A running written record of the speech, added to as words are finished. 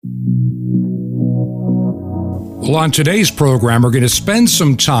Well, on today's program, we're going to spend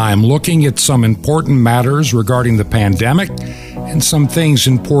some time looking at some important matters regarding the pandemic and some things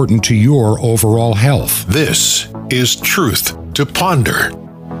important to your overall health. This is Truth to Ponder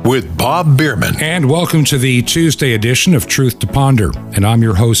with Bob Bierman. And welcome to the Tuesday edition of Truth to Ponder. And I'm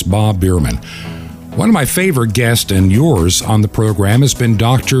your host, Bob Bierman. One of my favorite guests and yours on the program has been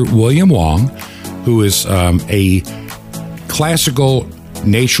Dr. William Wong, who is a classical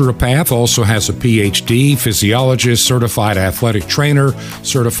naturopath, also has a PhD, physiologist, certified athletic trainer,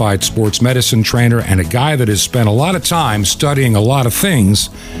 certified sports medicine trainer, and a guy that has spent a lot of time studying a lot of things.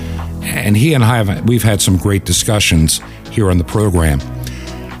 And he and we've had some great discussions here on the program.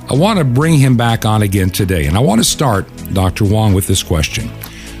 I want to bring him back on again today, and I want to start, Dr. Wong, with this question.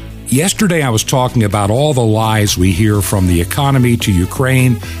 Yesterday, I was talking about all the lies we hear from the economy to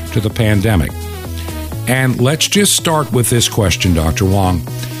Ukraine to the pandemic. And let's just start with this question, Dr. Wong.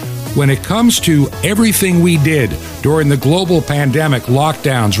 When it comes to everything we did during the global pandemic,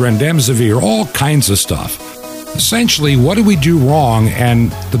 lockdowns, remdesivir, all kinds of stuff, essentially, what did we do wrong?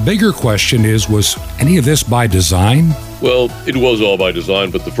 And the bigger question is, was any of this by design? Well, it was all by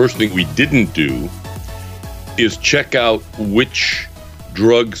design, but the first thing we didn't do is check out which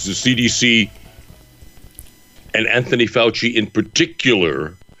drugs the CDC and Anthony Fauci in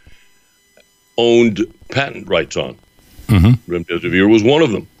particular owned patent rights on. Remdesivir was one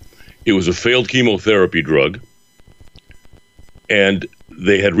of them. It was a failed chemotherapy drug, and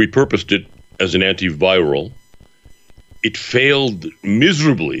they had repurposed it as an antiviral. It failed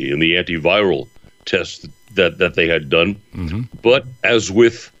miserably in the antiviral tests that they had done. But as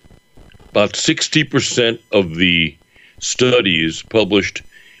with about 60% of the studies published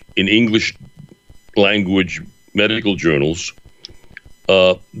in English language medical journals,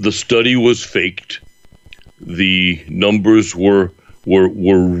 the study was faked. The numbers were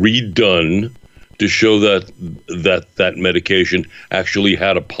redone to show that medication actually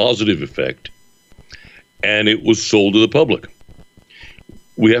had a positive effect, and it was sold to the public.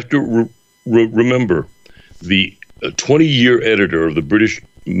 We have to remember the 20-year editor of the British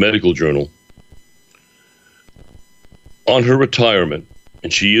Medical Journal, on her retirement,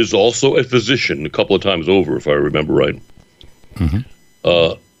 and she is also a physician a couple of times over, if I remember right,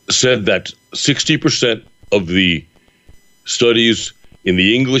 said that 60% of the studies in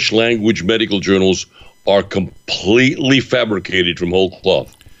the English language medical journals are completely fabricated from whole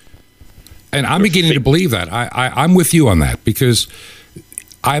cloth. And I'm beginning to believe that. I'm with you on that, because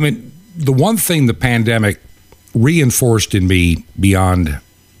the one thing the pandemic reinforced in me beyond,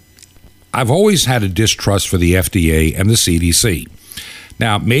 I've always had a distrust for the FDA and the CDC.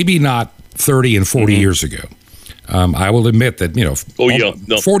 Now, maybe not 30 and 40 years ago. I will admit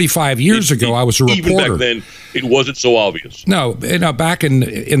that, 45 years ago, I was a reporter. Even back then, it wasn't so obvious. No, back in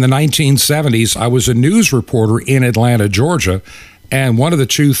the 1970s, I was a news reporter in Atlanta, Georgia, and one of the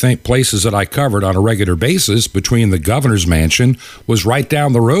two places that I covered on a regular basis between the governor's mansion was right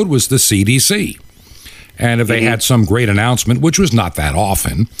down the road was the CDC. And if they had some great announcement, which was not that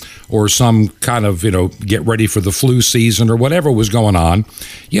often, or some kind of, get ready for the flu season or whatever was going on,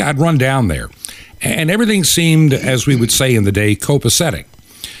 I'd run down there. And everything seemed, as we would say in the day, copacetic.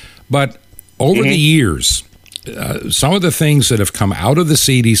 But over the years, some of the things that have come out of the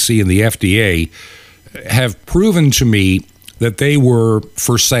CDC and the FDA have proven to me that they were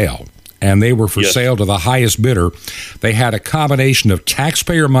for sale. And they were for sale to the highest bidder. They had a combination of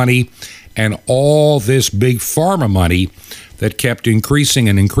taxpayer money and all this big pharma money that kept increasing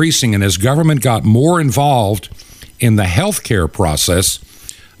and increasing. And as government got more involved in the healthcare process,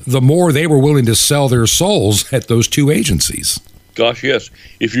 the more they were willing to sell their souls at those two agencies. Gosh, yes.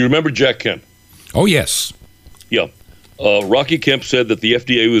 If you remember Jack Kemp. Oh, yes. Yeah. Rocky Kemp said that the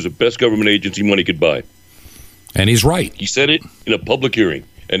FDA was the best government agency money could buy. And he's right. He said it in a public hearing,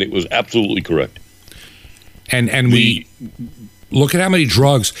 and it was absolutely correct. And we look at how many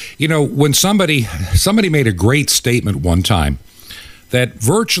drugs, when somebody made a great statement one time that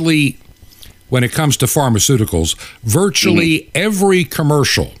virtually, when it comes to pharmaceuticals, virtually every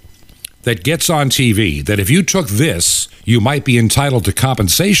commercial that gets on TV, that if you took this, you might be entitled to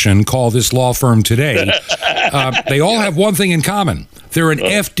compensation, call this law firm today. They all have one thing in common. They're an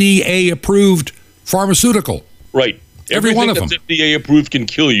FDA-approved pharmaceutical. Right. Every one of them. Everything that's FDA approved can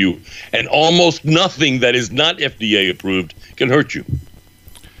kill you, and almost nothing that is not FDA approved can hurt you.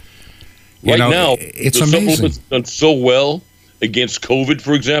 Now, it's the amazing. supplement's done so well against COVID,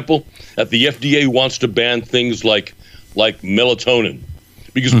 for example, that the FDA wants to ban things like melatonin,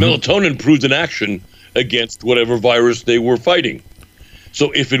 because melatonin proves an action against whatever virus they were fighting.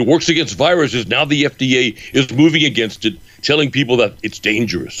 So if it works against viruses, now the FDA is moving against it, telling people that it's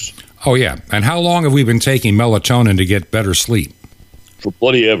dangerous. Oh, yeah. And how long have we been taking melatonin to get better sleep? For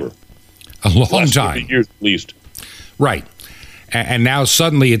plenty ever. A long Last time. 50 years at least. Right. And now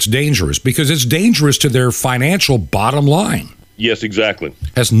suddenly it's dangerous because it's dangerous to their financial bottom line. Yes, exactly.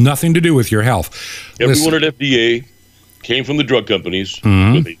 Has nothing to do with your health. Everyone at FDA came from the drug companies.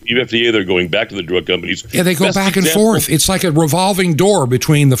 When they leave FDA, they're going back to the drug companies. Yeah, they go Best back and example- forth. It's like a revolving door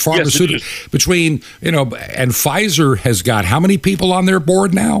between the pharmaceutical, Yes, between, and Pfizer has got how many people on their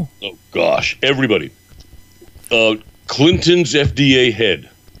board now? Oh, gosh. Everybody. Clinton's FDA head,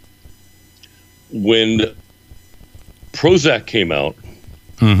 when Prozac came out,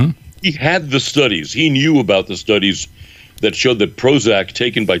 he had the studies. He knew about the studies that showed that Prozac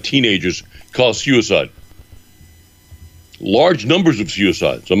taken by teenagers caused suicide. Large numbers of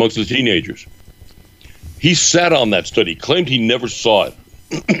suicides amongst the teenagers. He sat on that study, claimed he never saw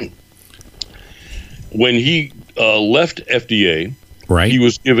it. When he left FDA, Right. he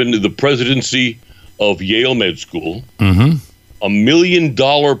was given the presidency of Yale Med School, $1 million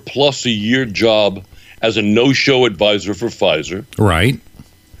plus a year job as a no-show advisor for Pfizer, Right.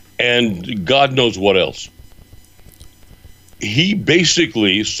 and God knows what else. He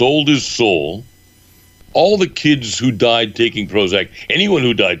basically sold his soul. All the kids who died taking Prozac, anyone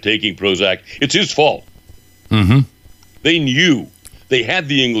who died taking Prozac, it's his fault. They knew. They had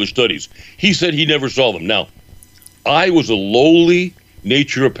the English studies. He said he never saw them. Now, I was a lowly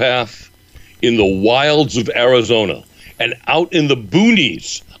naturopath in the wilds of Arizona, and out in the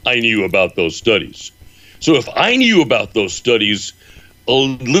boonies, I knew about those studies. So if I knew about those studies, a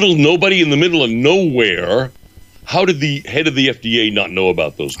little nobody in the middle of nowhere, how did the head of the FDA not know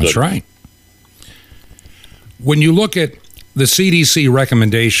about those studies? That's right. When you look at the CDC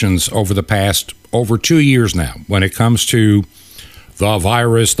recommendations over 2 years now, when it comes to the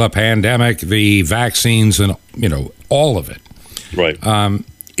virus, the pandemic, the vaccines, and all of it, Right.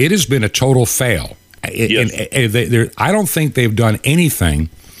 it has been a total fail. Yes. I don't think they've done anything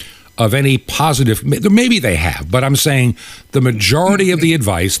of any positive. Maybe they have, but I'm saying the majority of the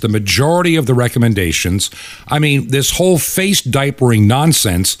advice, the majority of the recommendations. I mean, this whole face diapering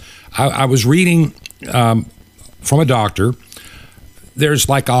nonsense. I was reading from a doctor. There's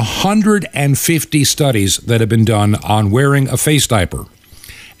like 150 studies that have been done on wearing a face diaper,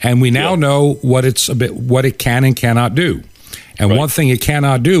 and we now know what it can and cannot do. And one thing it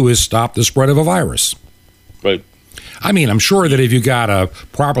cannot do is stop the spread of a virus. Right. I mean, I'm sure that if you got a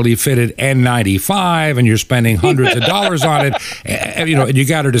properly fitted N95 and you're spending hundreds of dollars on it, and you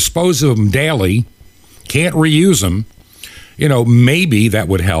got to dispose of them daily, can't reuse them, maybe that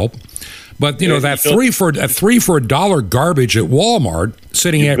would help. But that three for a dollar garbage at Walmart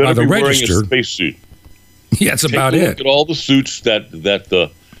sitting at by the register. Wearing a spacesuit. Yeah, that's about Take a it. look at all the suits that the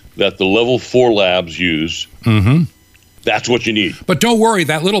level 4 labs use. That's what you need. But don't worry,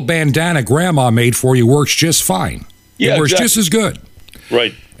 that little bandana Grandma made for you works just fine. Yeah, it works exactly. just as good.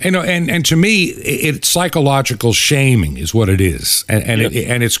 Right. And to me, it's psychological shaming is what it is, and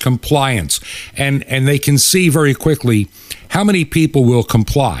it's compliance, and they can see very quickly how many people will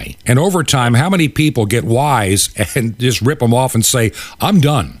comply, and over time, how many people get wise and just rip them off and say, "I'm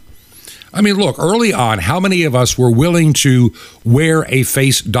done." I mean, look, early on, how many of us were willing to wear a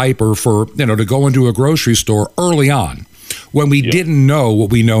face diaper for to go into a grocery store early on, when we didn't know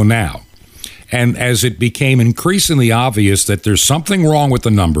what we know now? And as it became increasingly obvious that there's something wrong with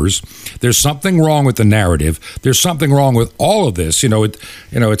the numbers, there's something wrong with the narrative, there's something wrong with all of this.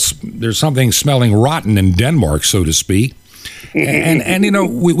 There's something smelling rotten in Denmark, so to speak. And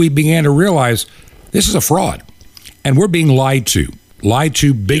we began to realize this is a fraud, and we're being lied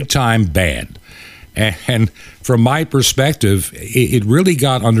to big time bad. And from my perspective, it really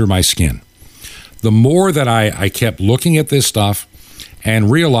got under my skin. The more that I kept looking at this stuff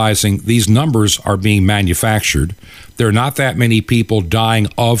and realizing these numbers are being manufactured, there are not that many people dying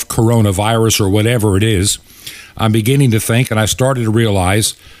of coronavirus or whatever it is, I'm beginning to think, and I started to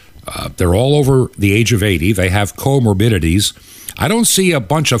realize they're all over the age of 80. They have comorbidities. I don't see a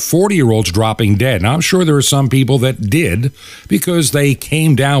bunch of 40-year-olds dropping dead. Now, I'm sure there are some people that did because they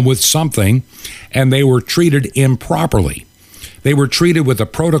came down with something and they were treated improperly. They were treated with a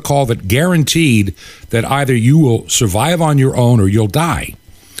protocol that guaranteed that either you will survive on your own or you'll die.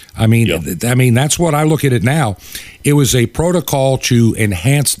 I mean, that's what I look at it now. It was a protocol to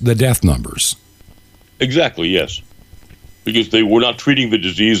enhance the death numbers. Exactly, yes. Because they were not treating the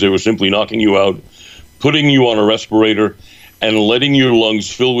disease. They were simply knocking you out, putting you on a respirator, and letting your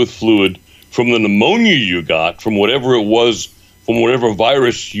lungs fill with fluid from the pneumonia you got, from whatever it was, from whatever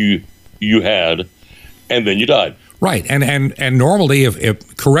virus you had, and then you died. Right, and normally,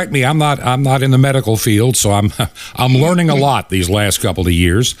 if correct me, I'm not in the medical field, so I'm learning a lot these last couple of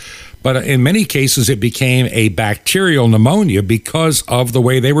years. but in many cases it became a bacterial pneumonia because of the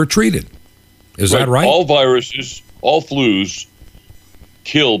way they were treated. Is that right? All viruses, all flus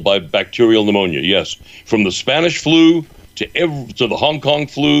killed by bacterial pneumonia, yes. From the Spanish flu to the Hong Kong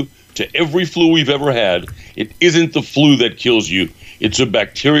flu to every flu we've ever had, it isn't the flu that kills you. It's a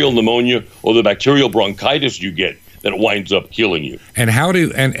bacterial pneumonia or the bacterial bronchitis you get that winds up killing you. And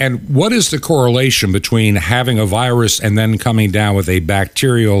and what is the correlation between having a virus and then coming down with a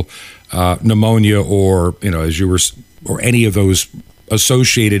bacterial pneumonia or, as you were, or any of those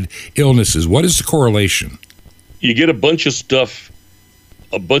associated illnesses? What is the correlation? You get a bunch of stuff,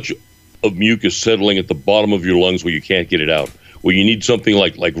 a bunch of mucus settling at the bottom of your lungs where you can't get it out, where you need something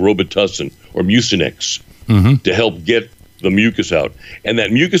like Robitussin or Mucinex to help get the mucus out. And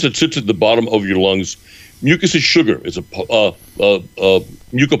that mucus that sits at the bottom of your lungs, mucus is sugar. It's a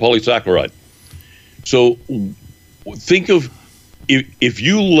mucopolysaccharide. So think of if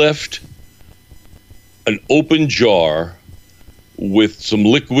you left an open jar with some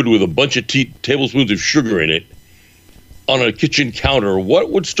liquid with a bunch of tablespoons of sugar in it on a kitchen counter, what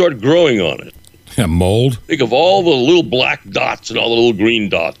would start growing on it? Mold. Think of all the little black dots and all the little green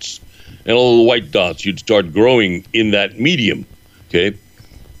dots and all the white dots. You'd start growing in that medium, okay?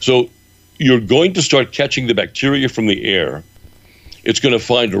 So you're going to start catching the bacteria from the air. It's going to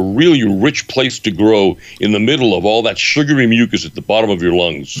find a really rich place to grow in the middle of all that sugary mucus at the bottom of your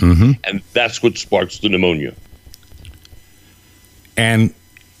lungs. And that's what sparks the pneumonia. And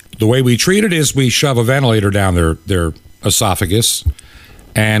the way we treat it is we shove a ventilator down their esophagus,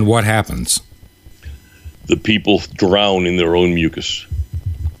 and what happens? The people drown in their own mucus.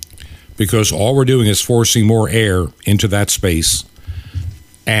 Because all we're doing is forcing more air into that space,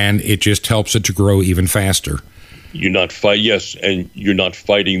 and it just helps it to grow even faster. You're not and you're not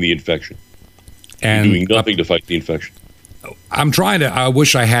fighting the infection. And you're doing nothing to fight the infection. I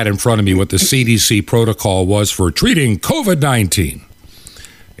wish I had in front of me what the CDC protocol was for treating COVID-19.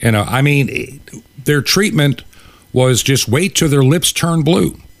 Their treatment was just wait till their lips turn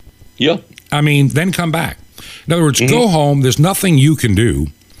blue. Yeah. Then come back. In other words, go home. There's nothing you can do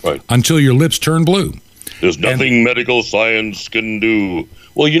until your lips turn blue. There's nothing medical science can do.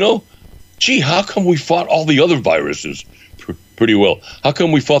 Well, how come we fought all the other viruses pretty well? How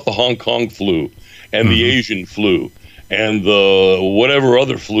come we fought the Hong Kong flu and the Asian flu and the whatever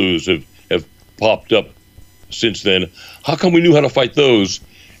other flus have popped up since then? How come we knew how to fight those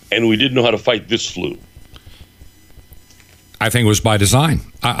and we didn't know how to fight this flu? I think it was by design.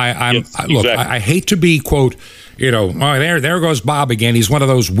 Look, I hate to be, quote, there goes Bob again. He's one of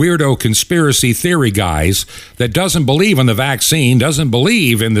those weirdo conspiracy theory guys that doesn't believe in the vaccine, doesn't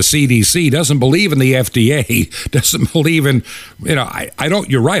believe in the CDC, doesn't believe in the FDA, doesn't believe in, I don't,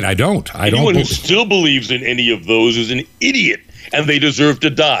 you're right, I don't. Anyone who still believes in any of those is an idiot, and they deserve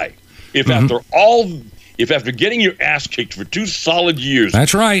to die. If after getting your ass kicked for 2 solid years,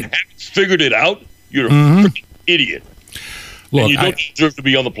 that's right, you haven't figured it out, you're a freaking idiot. Look, and you don't deserve to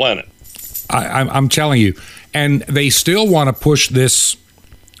be on the planet. I'm telling you. And they still want to push this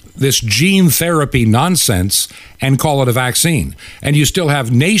gene therapy nonsense and call it a vaccine. And you still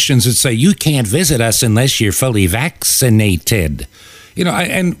have nations that say, you can't visit us unless you're fully vaccinated.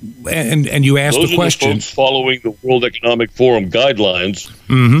 And you ask the question. Those are the folks following the World Economic Forum guidelines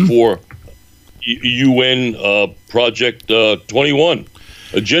for UN Project 21.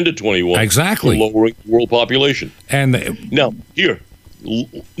 Agenda 21. Exactly. For lowering the world population. And now, here,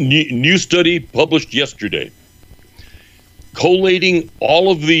 new study published yesterday, collating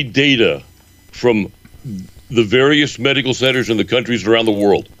all of the data from the various medical centers in the countries around the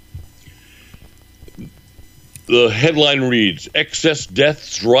world. The headline reads, excess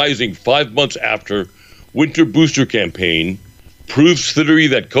deaths rising 5 months after winter booster campaign proves theory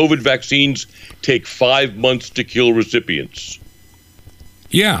that COVID vaccines take 5 months to kill recipients.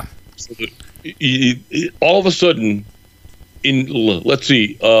 Yeah. So all of a sudden,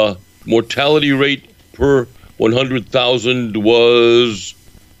 mortality rate per 100,000 was,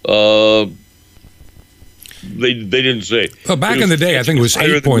 they didn't say. Well, back in the day, I think it was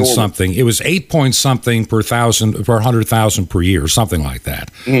 8 point something. It was 8 point something per 100,000 per year, something like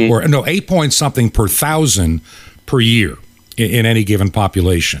that. 8 point something per 1,000 per year in any given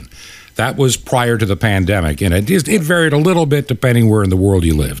population. That was prior to the pandemic, and it varied a little bit depending where in the world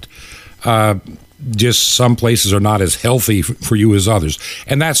you lived. Just some places are not as healthy for you as others,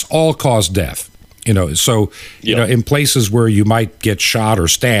 and that's all caused death. So in places where you might get shot or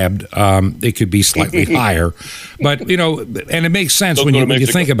stabbed, it could be slightly higher. But and it makes sense when you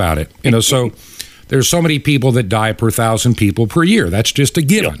think about it. So there's so many people that die per 1,000 people per year. That's just a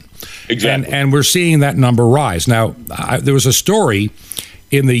given. Exactly. And we're seeing that number rise. Now, there was a story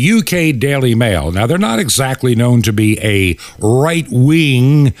in the UK Daily Mail. Now, they're not exactly known to be a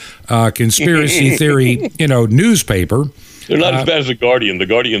right-wing conspiracy theory, newspaper. They're not as bad as The Guardian. The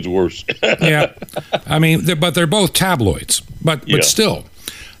Guardian's worse. Yeah. I mean, but they're both tabloids. But still,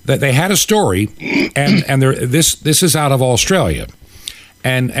 that they had a story, and this is out of Australia.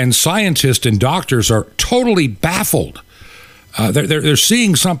 And scientists and doctors are totally baffled. They're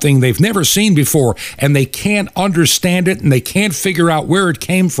seeing something they've never seen before, and they can't understand it, and they can't figure out where it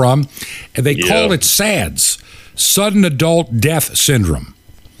came from. And they call it SADS, Sudden Adult Death Syndrome.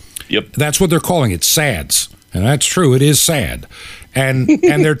 Yep. That's what they're calling it, SADS. And that's true, it is sad. And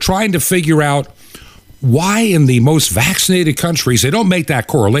they're trying to figure out why in the most vaccinated countries, they don't make that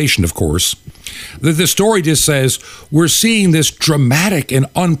correlation, of course. The story just says we're seeing this dramatic and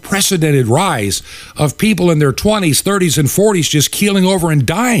unprecedented rise of people in their 20s, 30s, and 40s just keeling over and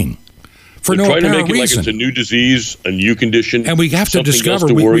dying for no apparent reason. Trying to make it like it's a new disease, a new condition. And we have to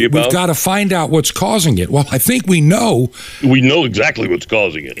discover, we've got to find out what's causing it. Well, I think we know. We know exactly what's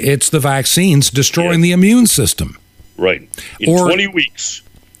causing it. It's the vaccines destroying the immune system. Right. In 20 weeks,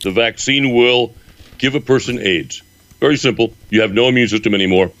 the vaccine will give a person AIDS. Very simple. You have no immune system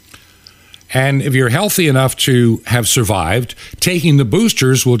anymore. And if you're healthy enough to have survived, taking the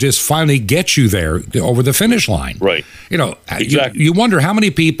boosters will just finally get you there over the finish line. Right. Exactly. You wonder how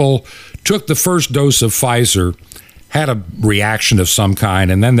many people took the first dose of Pfizer, had a reaction of some kind,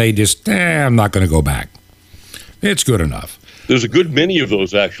 and then they just, I'm not going to go back. It's good enough. There's a good many of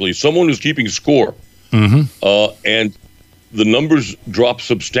those, actually. Someone who's keeping score. Mm-hmm. And the numbers dropped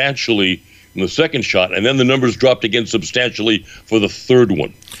substantially in the second shot, and then the numbers dropped again substantially for the third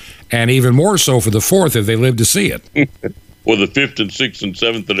one. And even more so for the fourth if they live to see it. Or the fifth and sixth and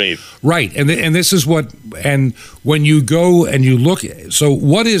seventh and eighth. Right. And this is what, and when you go and you look, so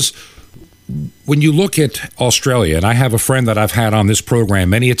what is, when you look at Australia, and I have a friend that I've had on this program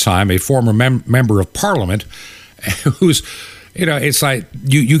many a time, a former member of Parliament, who's, it's like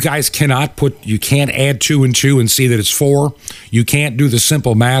you guys you can't add 2 and 2 and see that it's 4. You can't do the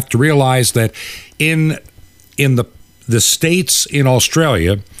simple math to realize that in the states in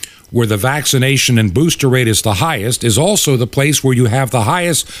Australia where the vaccination and booster rate is the highest is also the place where you have the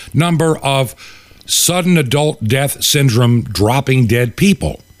highest number of sudden adult death syndrome dropping dead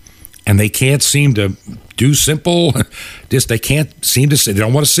people. And they can't seem to do simple, they can't seem to see, they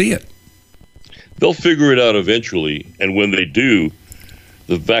don't want to see it. They'll figure it out eventually, and when they do,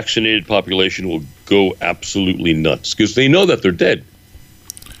 the vaccinated population will go absolutely nuts because they know that they're dead.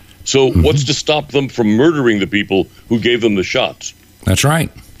 So what's to stop them from murdering the people who gave them the shots? That's right.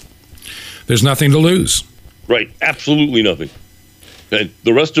 There's nothing to lose. Right, absolutely nothing. And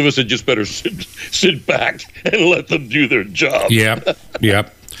the rest of us had just better sit back and let them do their job. Yep.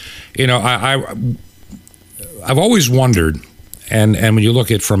 I've always wondered, and when you look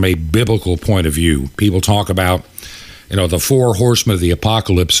at it from a biblical point of view, people talk about, the 4 horsemen of the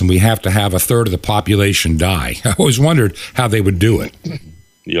apocalypse, and we have to have a third of the population die. I always wondered how they would do it.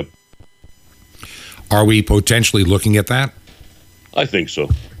 Yep. Are we potentially looking at that? I think so.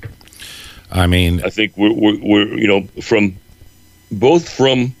 I mean, I think we're from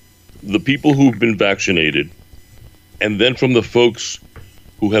the people who've been vaccinated, and then from the folks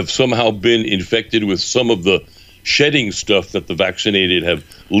who have somehow been infected with some of the shedding stuff that the vaccinated have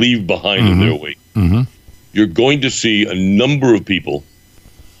leave behind in their wake. Mm-hmm. You're going to see a number of people,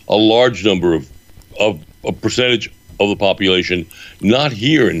 a large number of a percentage of the population, not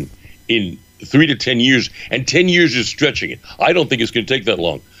here in 3 to 10 years, and 10 years is stretching it. I don't think it's going to take that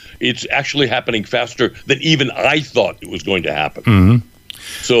long. It's actually happening faster than even I thought it was going to happen. Mm-hmm.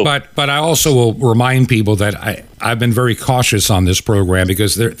 So, but I also will remind people that I've been very cautious on this program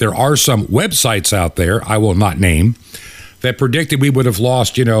because there are some websites out there, I will not name, that predicted we would have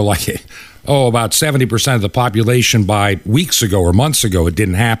lost, about 70% of the population by weeks ago or months ago. It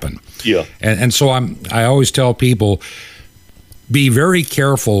didn't happen. Yeah. And so I always tell people, be very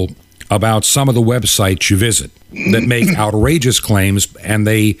careful about some of the websites you visit that make outrageous claims, and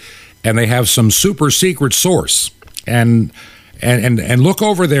they have some super secret source, and look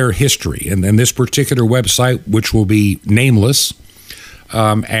over their history. And this particular website, which will be nameless,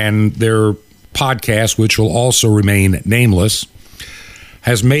 and their podcast, which will also remain nameless,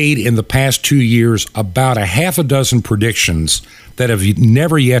 has made in the past 2 years about a half a dozen predictions that have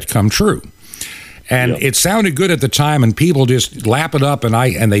never yet come true. And it sounded good at the time, and people just lap it up,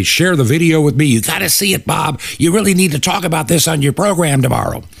 and they share the video with me. You got to see it, Bob. You really need to talk about this on your program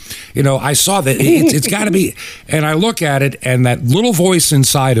tomorrow. I saw that it's got to be. And I look at it, and that little voice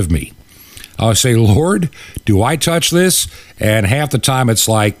inside of me, I'll say, Lord, do I touch this? And half the time it's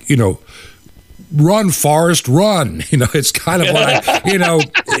like, run, Forrest, run. It's kind of like,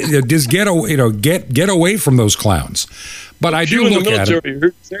 just get away from those clowns. But I do look at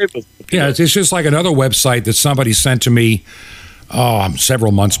it. Yeah, it's just like another website that somebody sent to me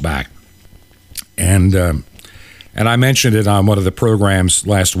several months back. And I mentioned it on one of the programs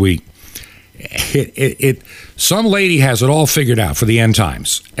last week. Some lady has it all figured out for the end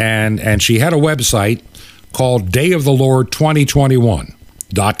times. And she had a website called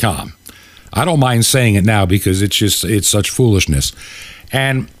dayoftheLord2021.com. I don't mind saying it now because it's such foolishness.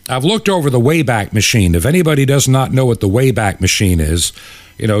 And I've looked over the Wayback Machine. If anybody does not know what the Wayback Machine is,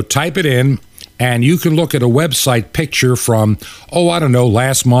 type it in and you can look at a website picture from,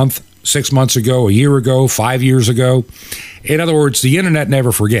 last month, 6 months ago, a year ago, 5 years ago. In other words, the internet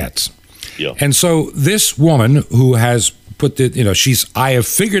never forgets. Yeah. And so this woman who has put I have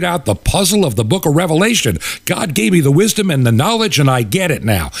figured out the puzzle of the book of Revelation. God gave me the wisdom and the knowledge, and I get it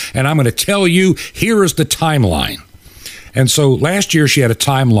now. And I'm going to tell you, here is the timeline. And so last year she had a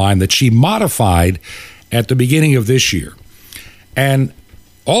timeline that she modified at the beginning of this year. And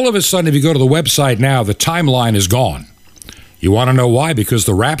all of a sudden, if you go to the website now, the timeline is gone. You want to know why? Because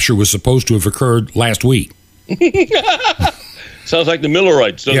the rapture was supposed to have occurred last week. Sounds like the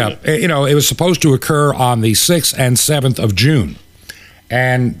Millerites, doesn't it? Yeah, it was supposed to occur on the 6th and 7th of June.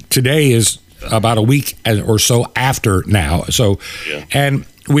 And today is about a week or so after now. So, and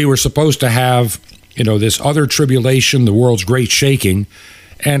we were supposed to have, this other tribulation, the world's great shaking.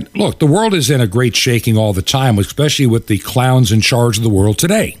 And look, the world is in a great shaking all the time, especially with the clowns in charge of the world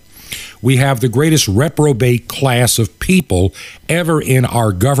today. We have the greatest reprobate class of people ever in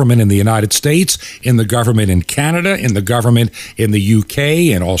our government in the United States, in the government in Canada, in the government in the UK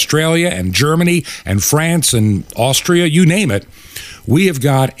and Australia and Germany and France and Austria, you name it. We have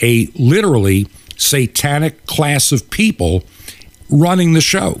got a literally satanic class of people running the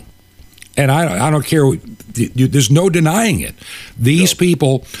show. And I don't care. There's no denying it. These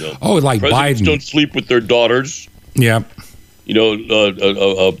people, like Presidents Biden. don't sleep with their daughters. Yeah.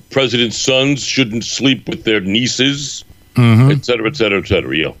 President's sons shouldn't sleep with their nieces, et cetera, et cetera, et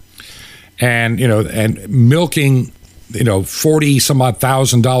cetera. Yeah. And, and milking, $40 some odd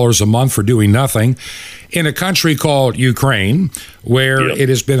 $1,000 a month for doing nothing in a country called Ukraine, where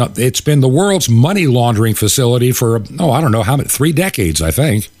it's been the world's money laundering facility for, I don't know how many, 3 decades, I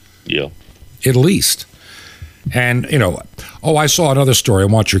think. Yeah. At least. And, I saw another story I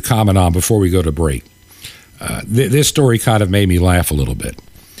want your comment on before we go to break. This story kind of made me laugh a little bit.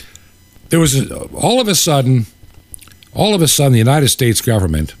 There was all of a sudden, the United States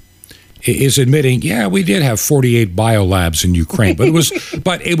government is admitting, we did have 48 biolabs in Ukraine, but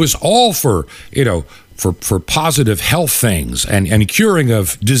it was all for positive health things and curing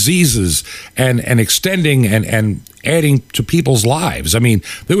of diseases and extending and adding to people's lives. I mean,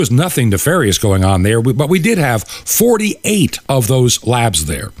 there was nothing nefarious going on there, but we did have 48 of those labs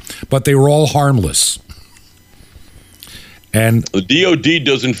there, but they were all harmless. And the DOD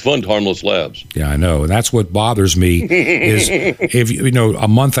doesn't fund harmless labs. Yeah, I know. And that's what bothers me is if, a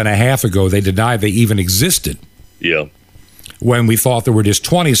month and a half ago, they denied they even existed. Yeah. When we thought there were just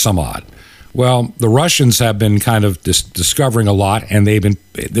 20 some odd. Well, the Russians have been kind of discovering a lot, and they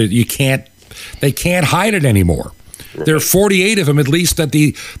can't hide it anymore. Right. There are 48 of them, at least, that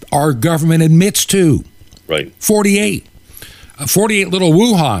our government admits to. Right. 48 little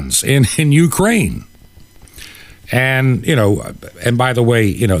Wuhans in Ukraine. And, and by the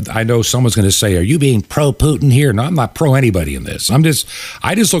way, I know someone's going to say, are you being pro-Putin here? No, I'm not pro anybody in this. I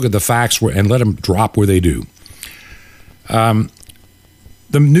just look at the facts and let them drop where they do. The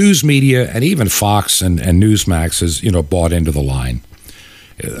news media and even Fox and Newsmax has, bought into the line.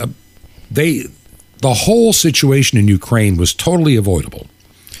 The whole situation in Ukraine was totally avoidable.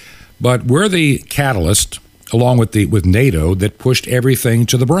 But we're the catalyst, along with NATO, that pushed everything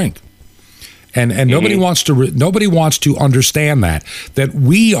to the brink. And nobody wants to understand that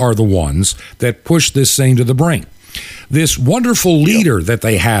we are the ones that push this thing to the brink. This wonderful leader that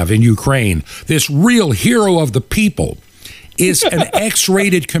they have in Ukraine, this real hero of the people, is an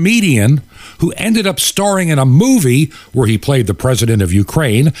X-rated comedian who ended up starring in a movie where he played the president of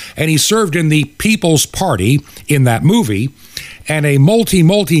Ukraine, and he served in the People's Party in that movie, and a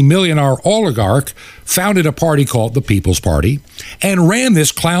multi-millionaire oligarch founded a party called the People's Party and ran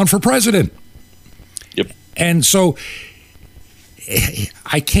this clown for president. Yep. And so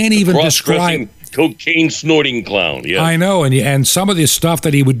I can't even describe cocaine snorting clown. Yeah, I know, and some of the stuff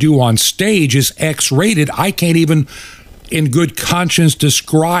that he would do on stage is X-rated. I can't even, in good conscience,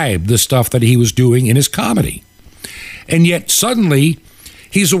 describe the stuff that he was doing in his comedy. And yet suddenly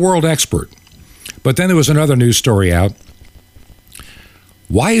he's a world expert. But then there was another news story out.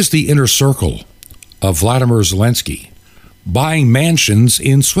 Why is the inner circle of Vladimir Zelensky buying mansions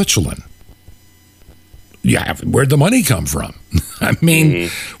in Switzerland. Yeah, where'd the money come from? I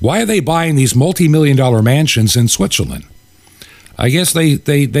mean, why are they buying these multi-million-dollar mansions in Switzerland? I guess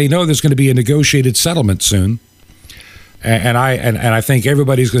they know there's going to be a negotiated settlement soon, and I think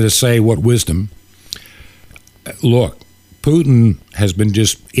everybody's going to say what wisdom. Look, Putin has been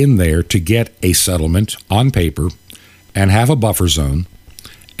just in there to get a settlement on paper and have a buffer zone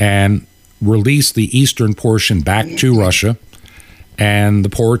and release the eastern portion back to Russia and the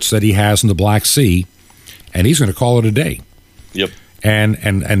ports that he has in the Black Sea, and he's going to call it a day. Yep.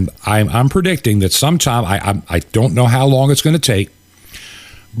 And I'm predicting that sometime, I don't know how long it's going to take,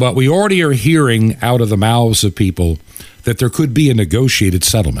 but we already are hearing out of the mouths of people that there could be a negotiated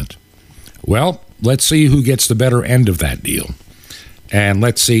settlement. Well, let's see who gets the better end of that deal. And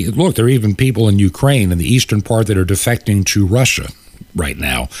let's see, look, there are even people in Ukraine in the eastern part that are defecting to Russia right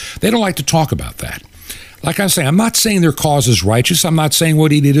now. They don't like to talk about that. Like I say, I'm not saying their cause is righteous. I'm not saying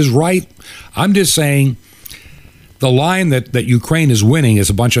what he did is right. I'm just saying the line that Ukraine is winning is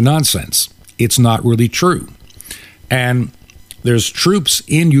a bunch of nonsense. It's not really true. And there's troops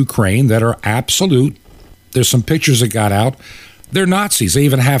in Ukraine that are absolute. There's some pictures that got out. They're Nazis. They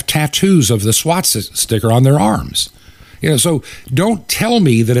even have tattoos of the SWAT sticker on their arms. So don't tell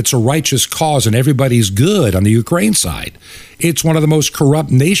me that it's a righteous cause and everybody's good on the Ukraine side. It's one of the most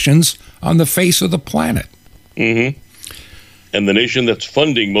corrupt nations on the face of the planet. Mm-hmm. And the nation that's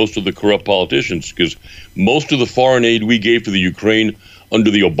funding most of the corrupt politicians, because most of the foreign aid we gave to the Ukraine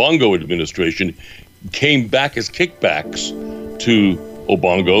under the Obongo administration came back as kickbacks to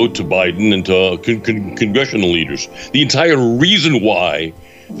Obongo, to Biden, and to congressional leaders. The entire reason why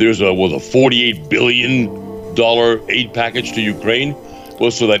there's a $48 billion aid package to Ukraine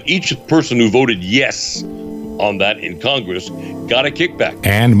was so that each person who voted yes on that in Congress got a kickback.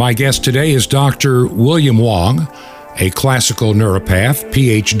 And my guest today is Dr. William Wong, a classical neuropath,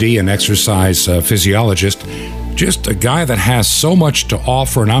 PhD and exercise physiologist, just a guy that has so much to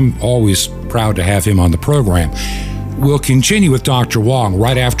offer, and I'm always proud to have him on the program. We'll continue with Dr. Wong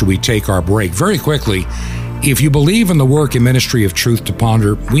right after we take our break. Very quickly, if you believe in the work and ministry of Truth to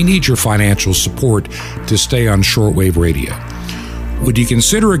Ponder, we need your financial support to stay on shortwave radio. Would you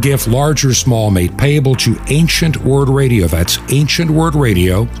consider a gift, large or small, made payable to Ancient Word Radio? That's Ancient Word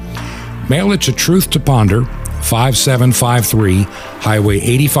Radio. Mail it to Truth to Ponder, 5753 Highway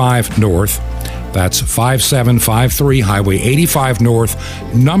 85 North. That's 5753 Highway 85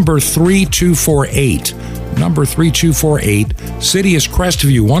 North, number 3248. Number 3248. City is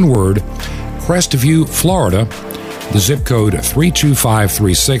Crestview, one word, Crestview, Florida. The zip code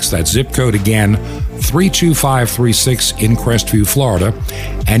 32536. That zip code again, 32536 in Crestview, Florida.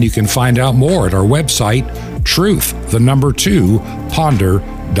 And you can find out more at our website,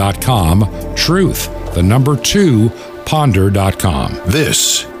 truth2ponder.com. Truth2ponder.com.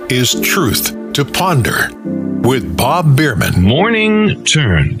 This is Truth to Ponder with Bob Bierman. Morning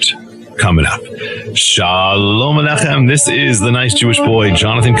Turned coming up. Shalom Aleichem. This is the nice Jewish boy,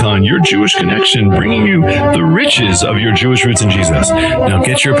 Jonathan Kahn, your Jewish connection, bringing you the riches of your Jewish roots in Jesus. Now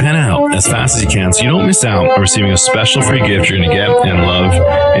get your pen out as fast as you can so you don't miss out on receiving a special free gift you're going to get and love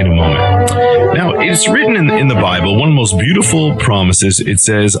in a moment. Now, it's written in the Bible, one of the most beautiful promises. It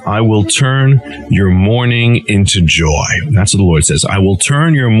says, I will turn your mourning into joy. That's what the Lord says. I will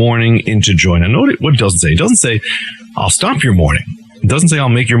turn your mourning into joy. Now, note what it doesn't say. It doesn't say, I'll stop your mourning. It doesn't say I'll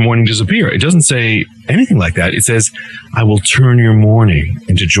make your mourning disappear. It doesn't say anything like that. It says, I will turn your mourning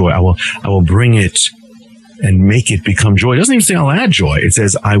into joy. I will bring it and make it become joy. It doesn't even say I'll add joy. It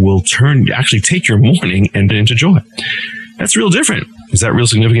says I will actually take your mourning and into joy. That's real different. Is that real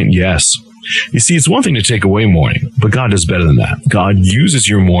significant? Yes. You see, it's one thing to take away mourning, but God does better than that. God uses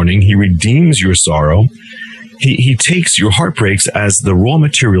your mourning. He redeems your sorrow. He takes your heartbreaks as the raw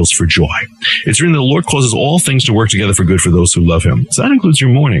materials for joy. It's written that the Lord causes all things to work together for good for those who love him. So that includes your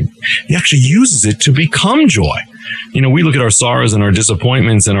mourning. He actually uses it to become joy. We look at our sorrows and our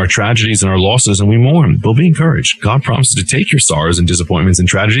disappointments and our tragedies and our losses and we mourn. But be encouraged. God promises to take your sorrows and disappointments and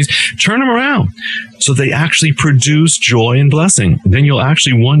tragedies, turn them around so they actually produce joy and blessing. Then you'll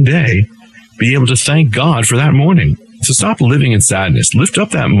actually one day be able to thank God for that mourning. So stop living in sadness. Lift up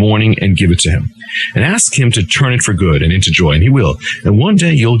that mourning and give it to him. And ask him to turn it for good and into joy, and he will. And one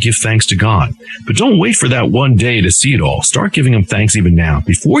day you'll give thanks to God. But don't wait for that one day to see it all. Start giving him thanks even now,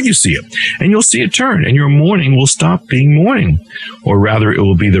 before you see it. And you'll see it turn, and your mourning will stop being mourning. Or rather, it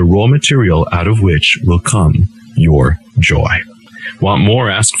will be the raw material out of which will come your joy. Want more?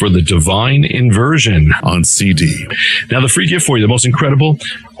 Ask for the Divine Inversion on CD. Now, the free gift for you, the most incredible,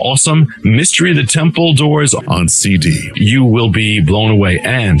 awesome Mystery of the Temple Doors on CD. You will be blown away.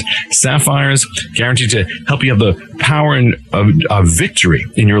 And Sapphires, guaranteed to help you have the power and of victory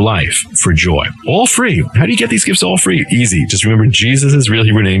in your life for joy. All free. How do you get these gifts all free? Easy. Just remember Jesus' real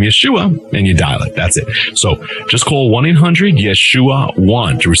Hebrew name, Yeshua, and you dial it. That's it. So just call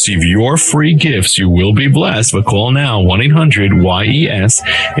 1-800-YESHUA-1 to receive your free gifts. You will be blessed, but call now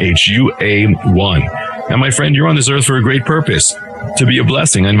 1-800-YESHUA-1. Now, my friend, you're on this earth for a great purpose, to be a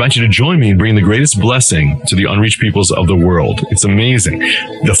blessing. I invite you to join me in bringing the greatest blessing to the unreached peoples of the world. It's amazing.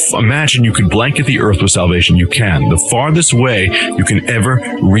 Imagine you could blanket the earth with salvation. You can. The farthest way you can ever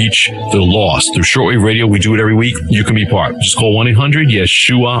reach the lost. Through Shortwave Radio, we do it every week. You can be part. Just call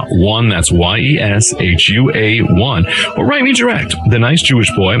 1-800-YESHUA-1. That's YESHUA-1. Or write me direct, The Nice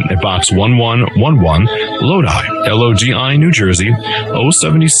Jewish Boy, at Box 1111, Lodi, Lodi, New Jersey,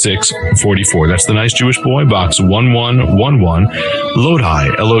 07644. That's The Nice Jewish Boy, Box 1111, Lodi,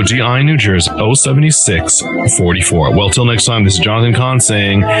 Lodi, New Jersey, 07644. Well, till next time, this is Jonathan Kahn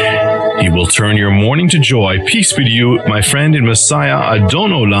saying, He will turn your mourning to joy. Peace be to you, my friend in Messiah,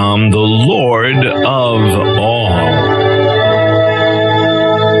 Adon Olam, the Lord of all.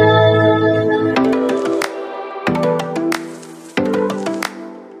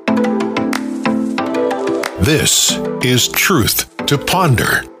 This is Truth to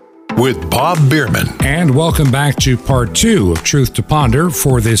Ponder with Bob Bierman. And welcome back to part 2 of Truth to Ponder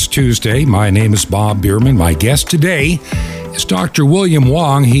for this Tuesday. My name is Bob Bierman. My guest today is Dr. William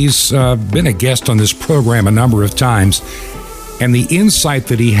Wong. He's been a guest on this program a number of times, and the insight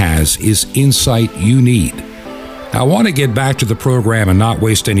that he has is insight you need. Now, I want to get back to the program and not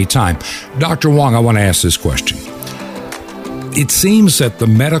waste any time. Dr. Wong, I want to ask this question. It seems that the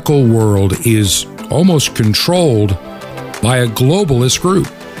medical world is almost controlled by a globalist group.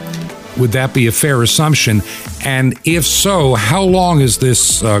 Would that be a fair assumption? And if so, how long has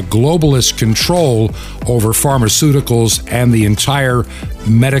this globalist control over pharmaceuticals and the entire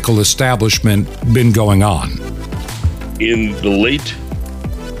medical establishment been going on? In the late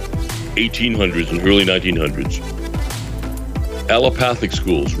 1800s and early 1900s, allopathic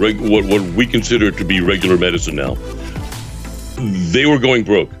schools, what we consider to be regular medicine now, they were going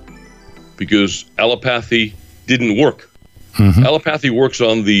broke because allopathy didn't work. Mm-hmm. Allopathy works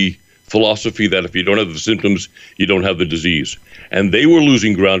on the philosophy that if you don't have the symptoms, you don't have the disease. And they were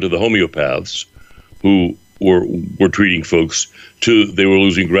losing ground to the homeopaths who were treating folks. They were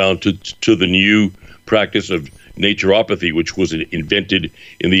losing ground to the new practice of naturopathy, which was invented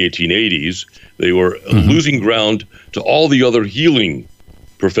in the 1880s. They were losing ground to all the other healing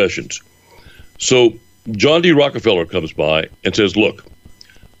professions. So John D. Rockefeller comes by and says, look,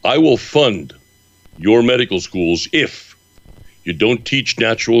 I will fund your medical schools if you don't teach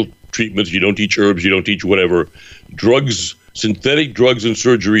natural treatments, you don't teach herbs, you don't teach whatever. Drugs, synthetic drugs and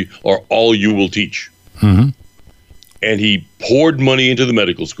surgery are all you will teach. Mm-hmm. And he poured money into the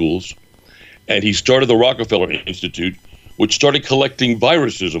medical schools, and he started the Rockefeller Institute, which started collecting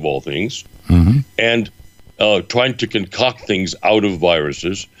viruses of all things, and trying to concoct things out of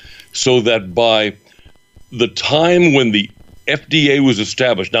viruses, so that by the time when the FDA was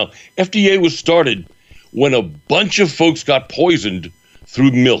established, now, FDA was started when a bunch of folks got poisoned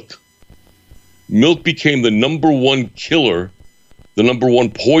through milk. Milk became the number one killer, the number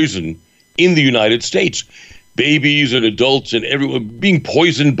one poison in the United States. Babies and adults and everyone being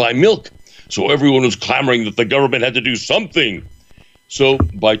poisoned by milk. So everyone was clamoring that the government had to do something. So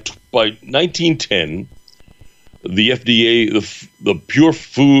by 1910, the FDA, the Pure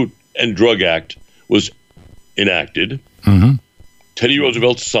Food and Drug Act, was enacted. Mm-hmm. Teddy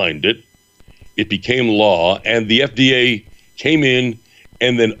Roosevelt signed it. It became law, and the FDA came in,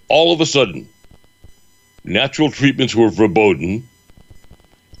 and then all of a sudden, natural treatments were verboten.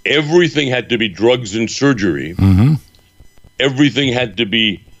 Everything had to be drugs and surgery. Mm-hmm. Everything had to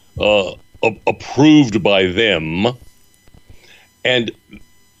be approved by them. And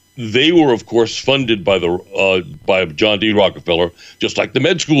they were, of course, funded by John D. Rockefeller, just like the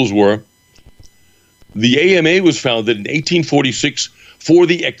med schools were. The AMA was founded in 1846 for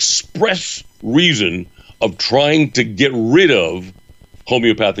the express reason of trying to get rid of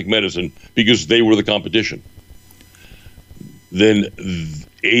homeopathic medicine because they were the competition. Then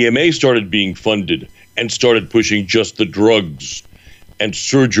AMA started being funded and started pushing just the drugs and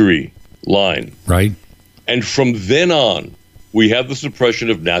surgery line. Right. And from then on, we have the suppression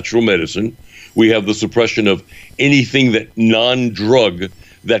of natural medicine. We have the suppression of anything that non-drug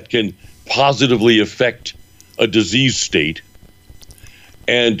that can positively affect a disease state.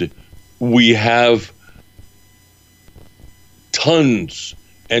 And we have tons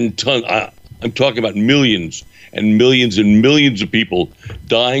and tons. I'm talking about millions and millions and millions of people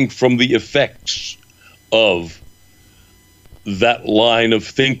dying from the effects of that line of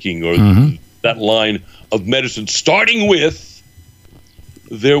thinking or that line of medicine, starting with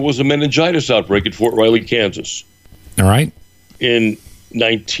there was a meningitis outbreak at Fort Riley, Kansas. All right. In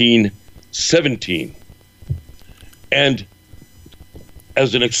 1917. And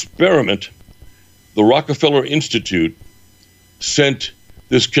as an experiment, the Rockefeller Institute sent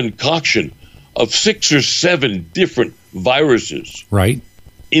this concoction of 6 or 7 different viruses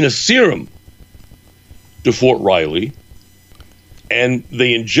in a serum to Fort Riley, and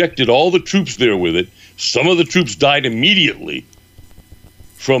they injected all the troops there with it. Some of the troops died immediately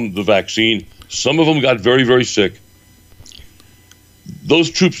from the vaccine. Some of them got very, very sick. Those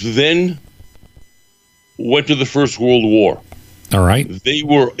troops then went to the First World War. All right. They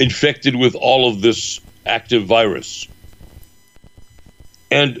were infected with all of this active virus.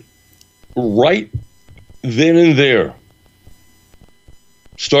 And right then and there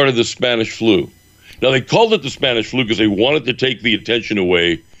started the Spanish flu. Now, they called it the Spanish flu because they wanted to take the attention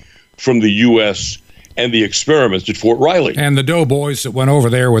away from the U.S. and the experiments at Fort Riley. And the doughboys that went over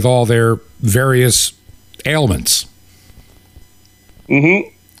there with all their various ailments. Mm-hmm.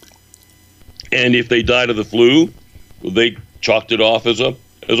 And if they died of the flu, they chalked it off as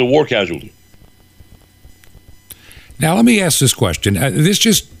a war casualty. Now, let me ask this question. This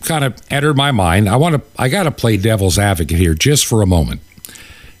just kind of entered my mind. I got to play devil's advocate here just for a moment.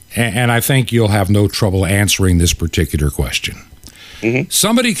 And I think you'll have no trouble answering this particular question. Mm-hmm.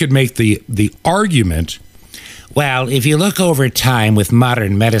 Somebody could make the argument, well, if you look over time with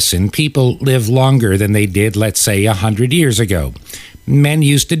modern medicine, people live longer than they did, let's say, 100 years ago. Men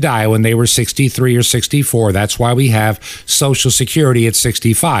used to die when they were 63 or 64. That's why we have Social Security at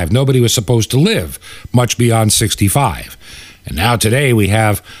 65. Nobody was supposed to live much beyond 65. And now today we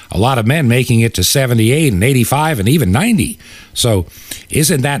have a lot of men making it to 78 and 85 and even 90. So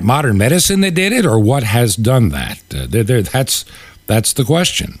isn't that modern medicine that did it, or what has done that? That's the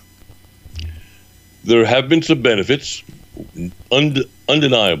question. There have been some benefits,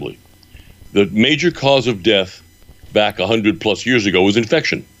 undeniably. The major cause of death back 100 plus years ago was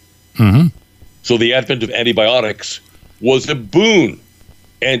infection. Mm-hmm. So the advent of antibiotics was a boon.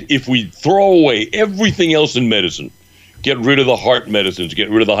 And if we throw away everything else in medicine, get rid of the heart medicines, get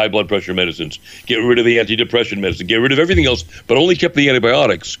rid of the high blood pressure medicines, get rid of the antidepressant medicine, get rid of everything else, but only kept the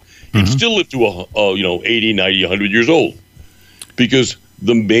antibiotics, you'd still live to 80, 90, 100 years old. Because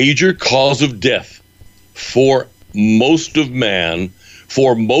the major cause of death for most of man,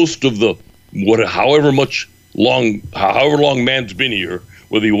 for most of the however long man's been here,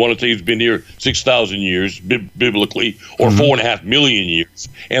 whether you want to say he's been here 6,000 years biblically or 4.5 million years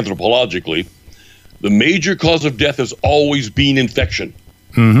anthropologically, the major cause of death has always been infection.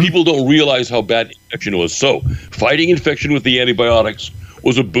 People don't realize how bad infection was. So fighting infection with the antibiotics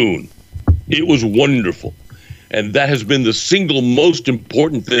was a boon. It was wonderful. And that has been the single most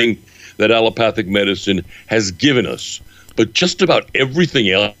important thing that allopathic medicine has given us. But just about everything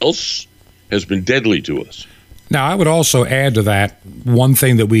else has been deadly to us. Now, I would also add to that one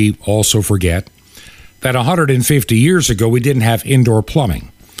thing that we also forget, that 150 years ago, we didn't have indoor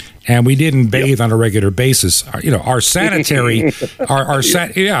plumbing. And we didn't bathe on a regular basis. Our sanitary,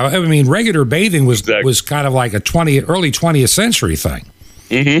 regular bathing was kind of like early 20th century thing.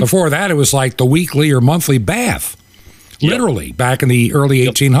 Before that, it was like the weekly or monthly bath, literally, back in the early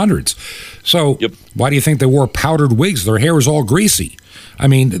 1800s. So why do you think they wore powdered wigs? Their hair was all greasy. I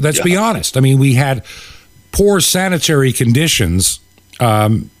mean, let's be honest. I mean, we had poor sanitary conditions,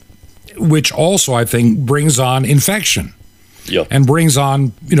 which also, I think, brings on infection. And brings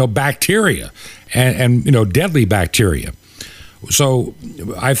on, bacteria and deadly bacteria. So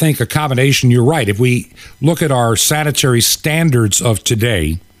I think a combination, you're right. If we look at our sanitary standards of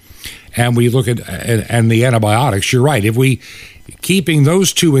today and we look at and the antibiotics, you're right. If we keeping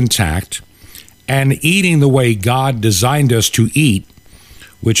those two intact and eating the way God designed us to eat,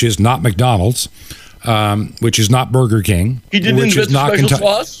 which is not McDonald's, which is not Burger King. He didn't invent the special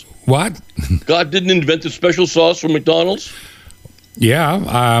sauce? What? God didn't invent the special sauce from McDonald's?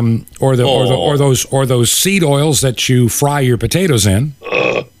 Yeah, or those seed oils that you fry your potatoes in.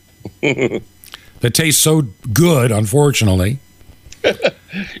 That taste so good, unfortunately.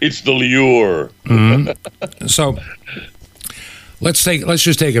 It's the lure. So let's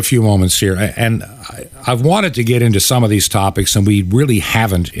just take a few moments here, and I've wanted to get into some of these topics, and we really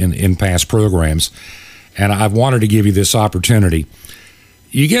haven't in past programs, and I've wanted to give you this opportunity.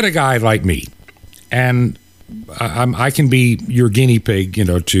 You get a guy like me, and I can be your guinea pig,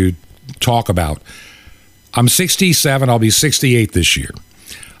 to talk about. I'm 67. I'll be 68 this year.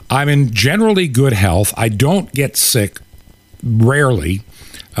 I'm in generally good health. I don't get sick, rarely.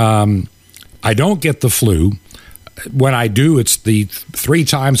 I don't get the flu. When I do, it's the 3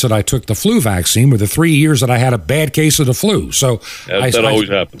 times that I took the flu vaccine were the 3 years that I had a bad case of the flu. So that always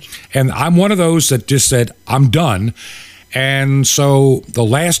happens. And I'm one of those that just said, I'm done. And so the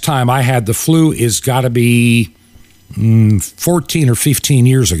last time I had the flu is got to be 14 or 15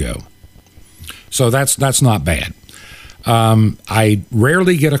 years ago. So that's not bad. I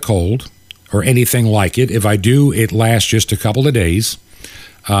rarely get a cold or anything like it. If I do, it lasts just a couple of days.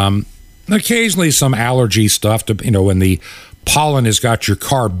 Occasionally some allergy stuff, when the pollen has got your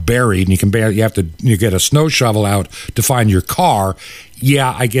car buried and you get a snow shovel out to find your car.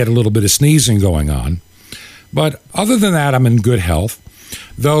 Yeah, I get a little bit of sneezing going on. But other than that, I'm in good health.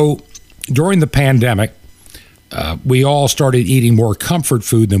 Though during the pandemic, we all started eating more comfort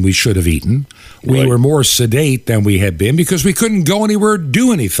food than we should have eaten. We were more sedate than we had been because we couldn't go anywhere,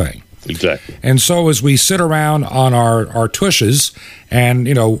 do anything. Exactly. And so as we sit around on our tushes and,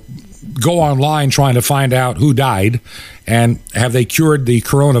 go online trying to find out who died and have they cured the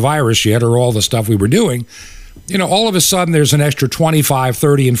coronavirus yet or all the stuff we were doing, all of a sudden there's an extra 25,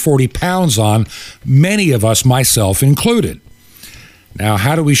 30, and 40 pounds on, many of us, myself included. Now,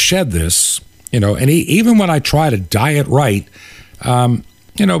 how do we shed this? And even when I try to diet right,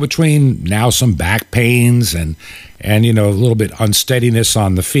 between now some back pains and a little bit unsteadiness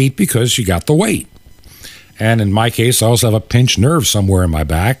on the feet because you got the weight. And in my case, I also have a pinched nerve somewhere in my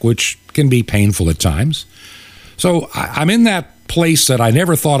back, which can be painful at times. So I'm in that place that I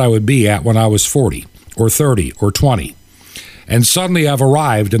never thought I would be at when I was 40 or 30 or 20. And suddenly I've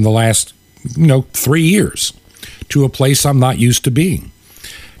arrived in the last, 3 years to a place I'm not used to being.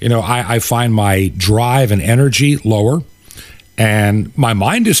 I find my drive and energy lower, and my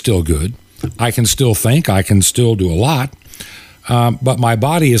mind is still good. I can still think. I can still do a lot. But my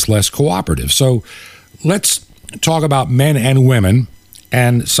body is less cooperative. So let's talk about men and women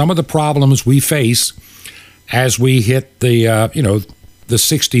and some of the problems we face as we hit the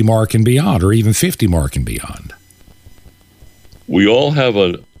 60 mark and beyond, or even 50 mark and beyond. We all have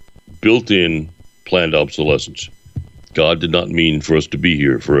a built-in planned obsolescence. God did not mean for us to be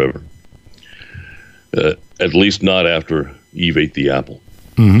here forever. At least not after Eve ate the apple.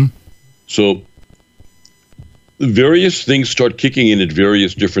 Mm-hmm. So various things start kicking in at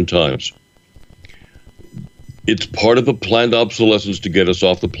various different times. It's part of the planned obsolescence to get us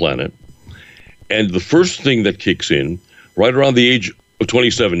off the planet. And the first thing that kicks in right around the age of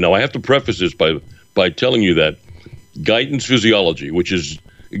 27. Now, I have to preface this by telling you that Guyton's Physiology,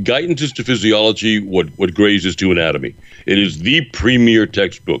 Guyton is to physiology what Gray's is to anatomy. It is the premier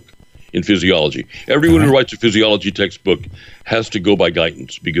textbook in physiology. Everyone who writes a physiology textbook has to go by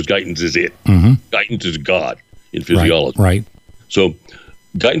Guyton's because Guyton's is it. Mm-hmm. Guyton's is God in physiology. Right. So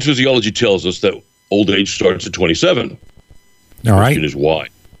Guyton's Physiology tells us that old age starts at 27. All right. The question is why.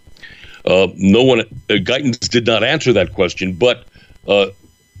 Guyton's did not answer that question, but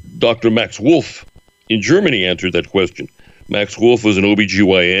Dr. Max Wolf in Germany answered that question. Max Wolf was an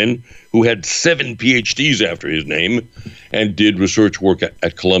OBGYN who had 7 PhDs after his name and did research work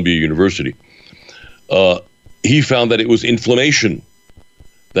at Columbia University. He found that it was inflammation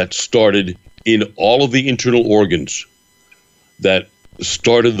that started in all of the internal organs that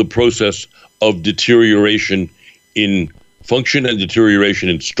started the process of deterioration in function and deterioration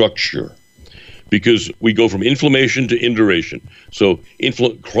in structure. Because we go from inflammation to induration. So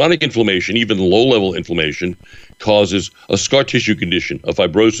chronic inflammation, even low-level inflammation, causes a scar tissue condition, a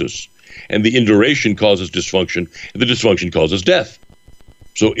fibrosis. And the induration causes dysfunction, and the dysfunction causes death.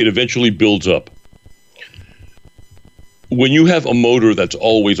 So it eventually builds up. When you have a motor that's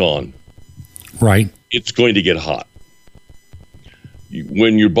always on, right, it's going to get hot.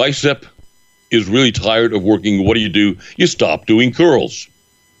 When your bicep is really tired of working, what do? You stop doing curls.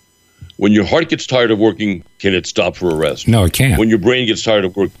 When your heart gets tired of working, can it stop for a rest? No, it can't. When your brain gets tired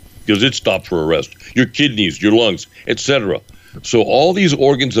of work, does it stop for a rest? Your kidneys, your lungs, etc. So all these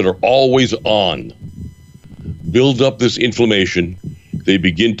organs that are always on build up this inflammation. They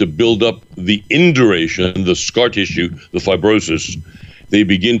begin to build up the induration, the scar tissue, the fibrosis. They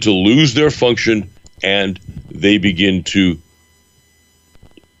begin to lose their function, and they begin to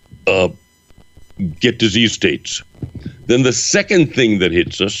get disease states. Then the second thing that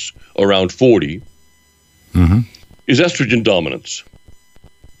hits us around 40 is estrogen dominance.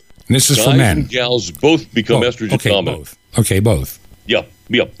 And this is guys for men. And gals both become estrogen dominant. Both. Yeah,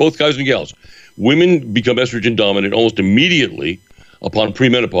 both guys and gals. Women become estrogen dominant almost immediately upon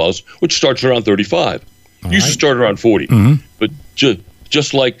premenopause, which starts around 35. Used to start around 40. But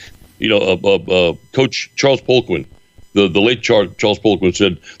just like Coach Charles Poliquin, the late Charles Poliquin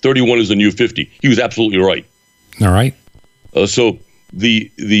said 31 is the new 50. He was absolutely right. All right. So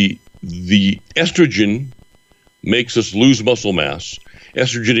the estrogen makes us lose muscle mass.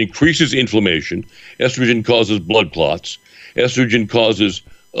 Estrogen increases inflammation. Estrogen causes blood clots. Estrogen causes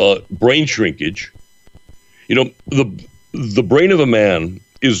brain shrinkage. The brain of a man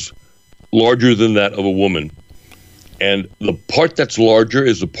is larger than that of a woman. And the part that's larger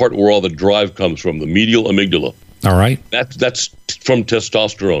is the part where all the drive comes from, the medial amygdala. All right. That's from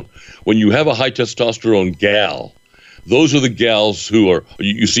testosterone. When you have a high testosterone gal, those are the gals who are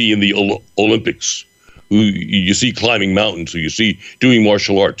you see in the Olympics, who you see climbing mountains, who you see doing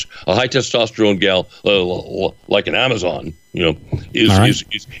martial arts. A high testosterone gal, like an Amazon,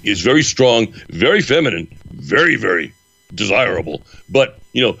 is very strong, very feminine, very, very desirable. But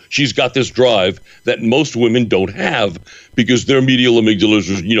she's got this drive that most women don't have because their medial amygdalas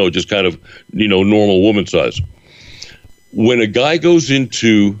are just kind of normal woman size. When a guy goes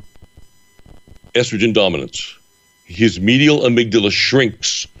into estrogen dominance, his medial amygdala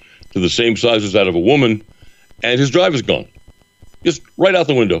shrinks to the same size as that of a woman, and his drive is gone. Just right out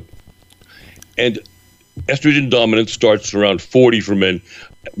the window. And estrogen dominance starts around 40 for men.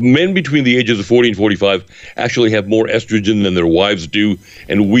 Men between the ages of 40 and 45 actually have more estrogen than their wives do,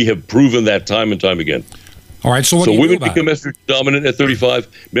 and we have proven that time and time again. All right, so what do you women do about become it? estrogen dominant at 35,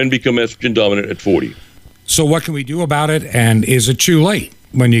 men become estrogen dominant at 40. So what can we do about it, and is it too late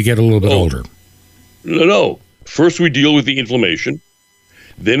when you get a little bit older? No. First we deal with the inflammation,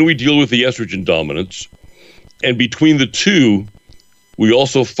 then we deal with the estrogen dominance, and between the two, we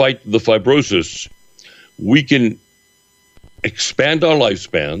also fight the fibrosis. We can expand our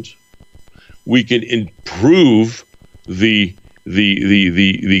lifespans. We can improve the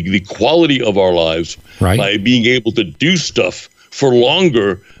quality of our lives by being able to do stuff for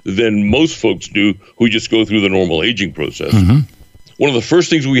longer than most folks do who just go through the normal aging process. Mm-hmm. One of the first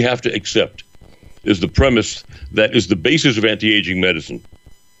things we have to accept is the premise that is the basis of anti-aging medicine,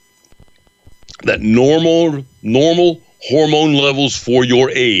 that normal hormone levels for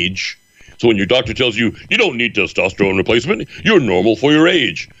your age. So when your doctor tells you you don't need testosterone replacement, you're normal for your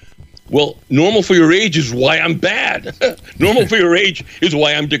age. Well, normal for your age is why I'm bad. Normal for your age is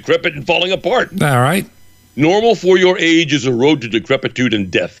why I'm decrepit and falling apart. All right. Normal for your age is a road to decrepitude and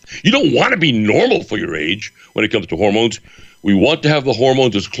death. You don't want to be normal for your age when it comes to hormones. We want to have the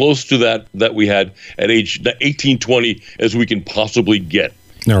hormones as close to that we had at age 18, 20 as we can possibly get.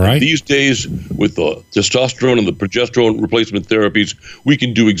 All right. And these days, with the testosterone and the progesterone replacement therapies, we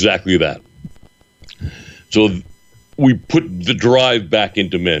can do exactly that. So we put the drive back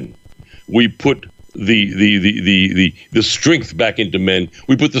into men. We put the strength back into men.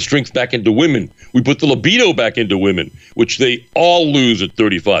 We put the strength back into women. We put the libido back into women, which they all lose at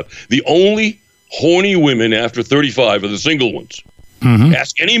 35. The only horny women after 35 are the single ones. Mm-hmm.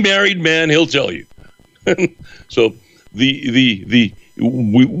 Ask any married man, he'll tell you. So we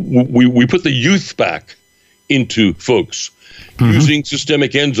put the youth back into folks. Mm-hmm. Using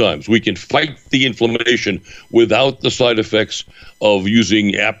systemic enzymes, we can fight the inflammation without the side effects of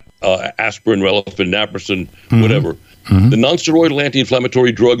using aspirin, Relafin, naproxen, whatever. Mm-hmm. The nonsteroidal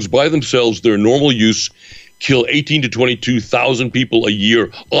anti-inflammatory drugs by themselves, their normal use, kill 18 to 22,000 people a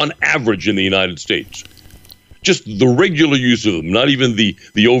year on average in the United States. Just the regular use of them, not even the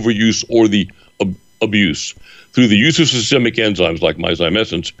overuse or the abuse. Through the use of systemic enzymes like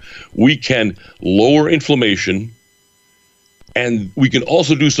myzymesins, we can lower inflammation, and we can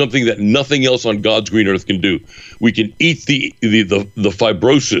also do something that nothing else on God's green earth can do. We can eat the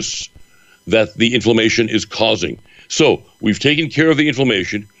fibrosis that the inflammation is causing. So we've taken care of the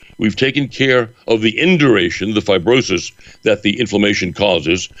inflammation. We've taken care of the induration, the fibrosis that the inflammation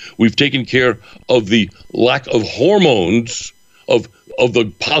causes. We've taken care of the lack of hormones, of the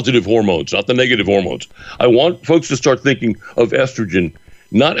positive hormones, not the negative hormones. I want folks to start thinking of estrogen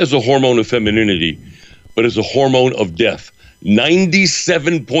not as a hormone of femininity, but as a hormone of death.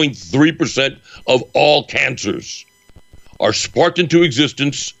 97.3% of all cancers are sparked into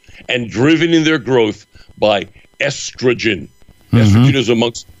existence and driven in their growth by estrogen. Mm-hmm. Estrogen is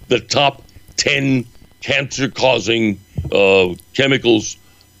amongst the top 10 cancer-causing chemicals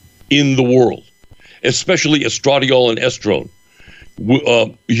in the world, especially estradiol and estrone.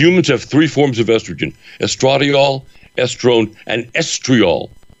 Humans have three forms of estrogen: estradiol, estrone, and estriol.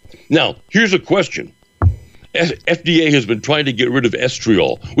 Now, here's a question. FDA has been trying to get rid of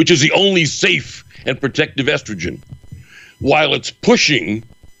estriol, which is the only safe and protective estrogen, while it's pushing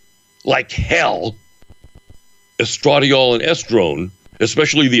like hell estradiol and estrone,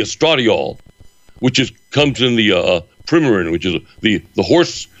 especially the estradiol, which comes in the Premarin, which is the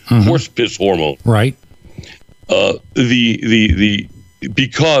horse horse piss hormone. Right.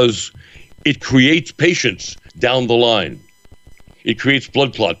 Because it creates patients down the line. It creates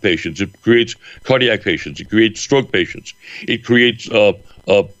blood clot patients. It creates cardiac patients. It creates stroke patients. It creates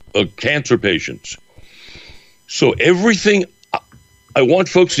cancer patients. So everything, I want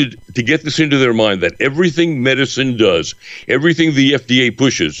folks to get this into their mind, that everything medicine does, everything the FDA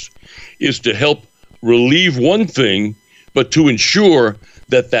pushes, is to help relieve one thing, but to ensure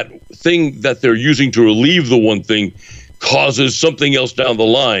that that thing that they're using to relieve the one thing causes something else down the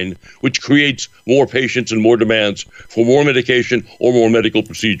line, which creates more patients and more demands for more medication or more medical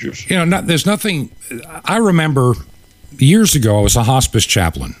procedures. There's nothing. I remember years ago, I was a hospice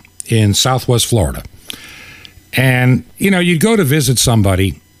chaplain in Southwest Florida. And, you'd go to visit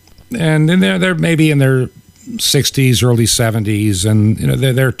somebody, and they're maybe in their 60s, early 70s, and,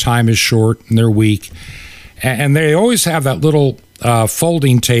 their time is short and they're weak. And they always have that little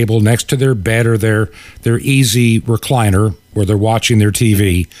folding table next to their bed or their easy recliner where they're watching their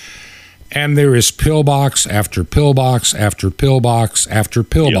TV. And there is pillbox after pillbox after pillbox after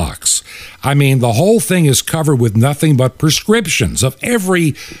pillbox. I mean, the whole thing is covered with nothing but prescriptions of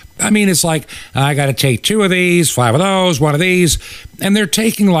every. I mean, it's like, I got to take 2 of these, 5 of those, 1 of these. And they're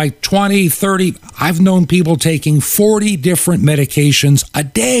taking like 20, 30. I've known people taking 40 different medications a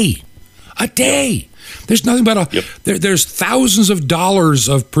day. A day. There's nothing but there's thousands of dollars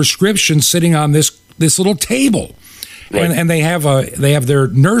of prescriptions sitting on this little table. Right. And they have their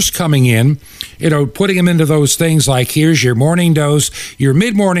nurse coming in, putting them into those things like, here's your morning dose, your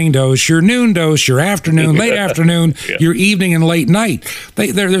mid-morning dose, your noon dose, your afternoon, late afternoon, your evening and late night.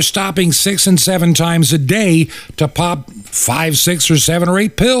 They're stopping 6 and 7 times a day to pop 5, 6, or 7 or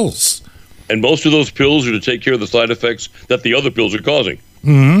 8 pills. And most of those pills are to take care of the side effects that the other pills are causing.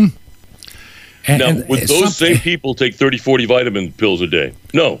 Mm-hmm. Would those same people take 30, 40 vitamin pills a day?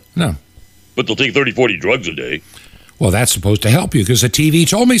 No. But they'll take 30, 40 drugs a day. Well, that's supposed to help you because the TV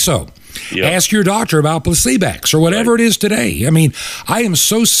told me so. Yeah. Ask your doctor about Placebex or whatever it is today. I mean, I am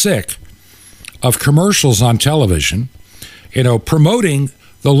so sick of commercials on television, promoting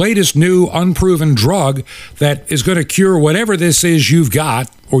the latest new unproven drug that is going to cure whatever this is you've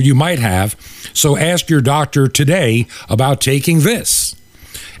got or you might have. So ask your doctor today about taking this.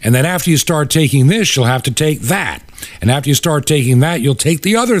 And then after you start taking this, you'll have to take that. And after you start taking that, you'll take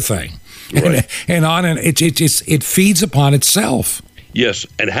the other thing. Right. And on, and it feeds upon itself. Yes,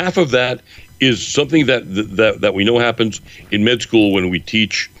 and half of that is something that we know happens in med school when we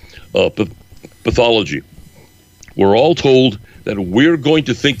teach pathology. We're all told that we're going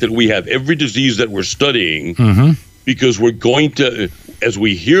to think that we have every disease that we're studying because we're going to, as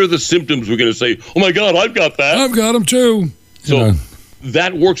we hear the symptoms, we're going to say, "Oh my God, I've got that. I've got them too." So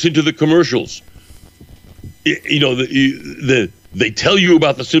that works into the commercials. They tell you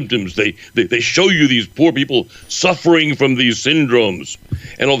about the symptoms. They show you these poor people suffering from these syndromes.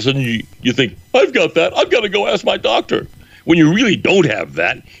 And all of a sudden you think, I've got that. I've got to go ask my doctor. When you really don't have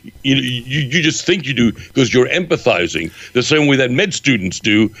that, you just think you do because you're empathizing the same way that med students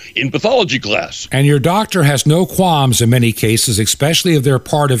do in pathology class. And your doctor has no qualms in many cases, especially if they're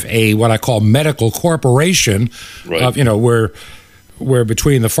part of what I call medical corporation, of, where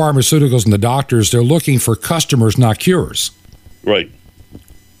between the pharmaceuticals and the doctors, they're looking for customers, not cures. Right.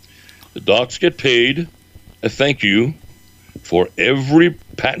 The docs get paid a thank you for every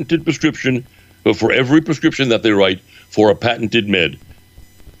patented prescription, for every prescription that they write for a patented med.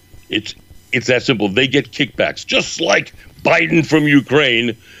 It's that simple. They get kickbacks. Just like Biden from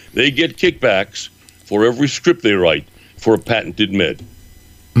Ukraine, they get kickbacks for every script they write for a patented med.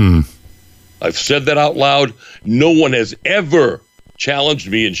 I've said that out loud. No one has ever challenged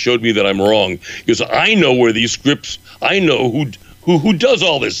me and showed me that I'm wrong because I know where these scripts, I know who does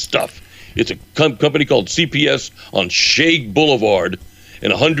all this stuff. It's a company called CPS on Shea Boulevard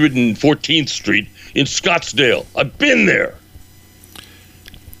and 114th Street in Scottsdale. I've been there.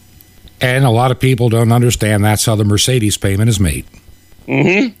 And a lot of people don't understand that's how the Mercedes payment is made.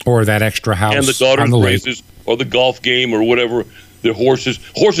 Or that extra house and the daughter on the races lake. Or the golf game or whatever. The horses.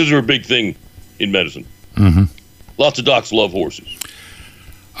 Horses are a big thing in medicine. Lots of docs love horses.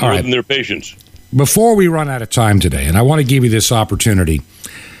 All right. More than their patients. Before we run out of time today, and I want to give you this opportunity,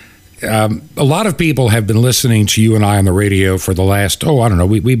 a lot of people have been listening to you and I on the radio for the last,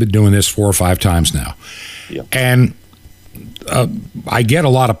 we've been doing this 4 or 5 times now. Yeah. And I get a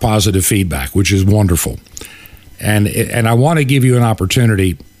lot of positive feedback, which is wonderful. And I want to give you an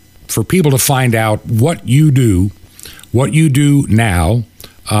opportunity for people to find out what you do now,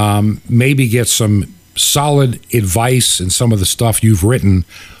 maybe get some solid advice and some of the stuff you've written.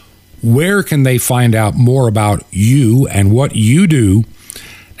 Where can they find out more about you and what you do?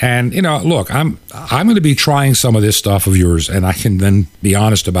 And, look, I'm going to be trying some of this stuff of yours, and I can then be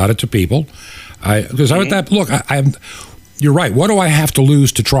honest about it to people. You're right. What do I have to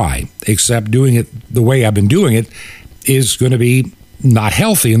lose to try? Except doing it the way I've been doing it is going to be not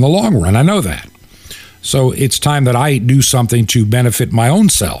healthy in the long run. I know that. So it's time that I do something to benefit my own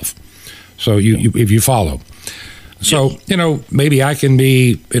self. So if you follow. So, maybe I can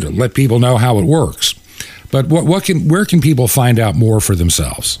let people know how it works. But where can people find out more for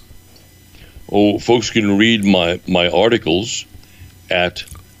themselves? Oh, folks can read my articles at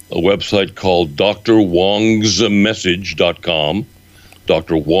a website called drwongsmessage.com,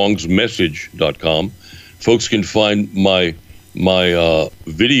 drwongsmessage.com. Folks can find my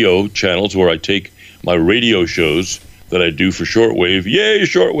video channels where I take my radio shows that I do for shortwave. Yay,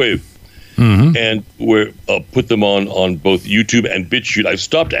 shortwave! Mm-hmm. And we're put them on both YouTube and BitChute. I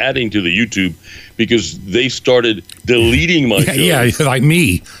stopped adding to the YouTube because they started deleting my shows. Yeah, like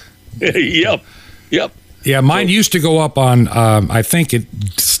me. Yep. Yeah, mine used to go up on, I think it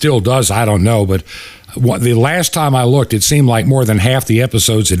still does, I don't know, but the last time I looked, it seemed like more than half the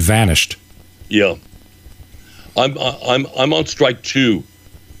episodes had vanished. Yeah. I'm on strike 2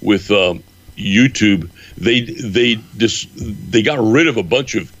 with YouTube. They got rid of a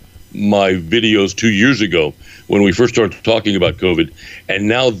bunch of my videos 2 years ago when we first started talking about COVID, and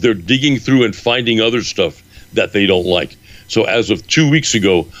now they're digging through and finding other stuff that they don't like. So as of 2 weeks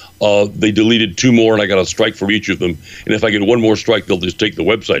ago, they deleted 2 more, and I got a strike for each of them. And if I get one more strike, they'll just take the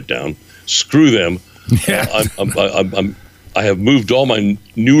website down. Screw them. Yeah. I have moved all my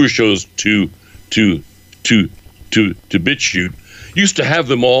newer shows to BitChute. Used to have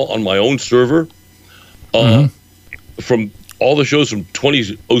them all on my own server. From all the shows from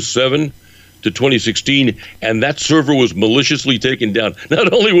 2007 to 2016, and that server was maliciously taken down.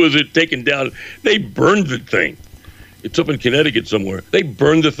 Not only was it taken down, they burned the thing. It's up in Connecticut somewhere. They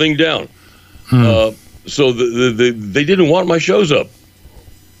burned the thing down. So they didn't want my shows up.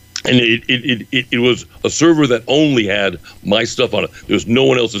 And it was a server that only had my stuff on it. There was no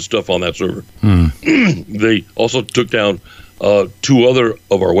one else's stuff on that server. They also took down 2 other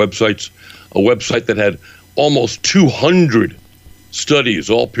of our websites, a website that had almost 200 studies,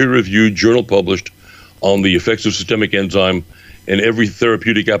 all peer-reviewed, journal-published, on the effects of systemic enzyme and every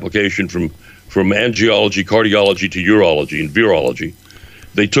therapeutic application from angiology, cardiology to urology and virology.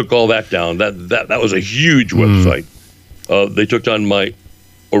 They took all that down. That was a huge website. They took down my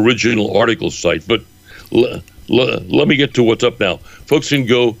original article site. But let me get to what's up now. Folks can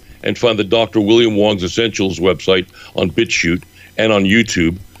go and find the Dr. William Wong's Essentials website on BitChute and on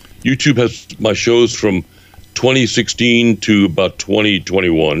YouTube. YouTube has my shows from 2016 to about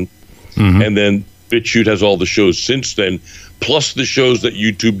 2021. And then BitChute has all the shows since then, plus the shows that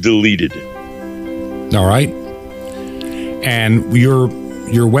YouTube deleted. All right. And your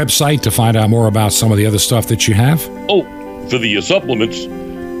website to find out more about some of the other stuff that you have? Oh, for the supplements.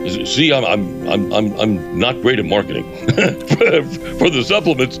 See, I'm not great at marketing. For the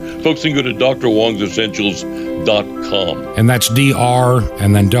supplements, folks can go to drwongsessentials.com. And that's DR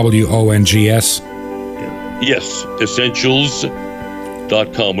and then WONGS? Yes,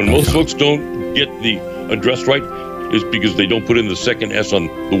 essentials.com. When most folks don't get the address right, is because they don't put in the second S on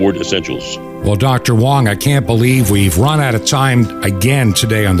the word essentials. Well, Dr. Wong, I can't believe we've run out of time again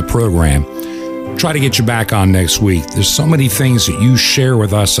today on the program. Try to get you back on next week. There's so many things that you share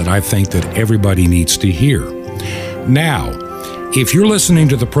with us that I think that everybody needs to hear. Now, if you're listening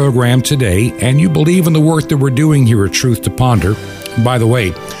to the program today and you believe in the work that we're doing here at Truth to Ponder, by the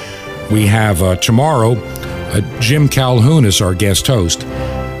way, we have tomorrow Jim Calhoun is our guest host.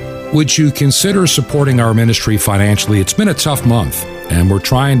 Would you consider supporting our ministry financially? It's been a tough month, and we're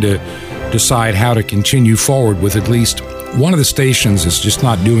trying to decide how to continue forward with at least one of the stations that's just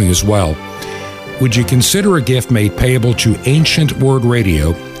not doing as well. Would you consider a gift made payable to Ancient Word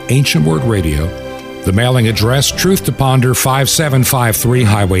Radio? Ancient Word Radio. The mailing address, Truth to Ponder, 5753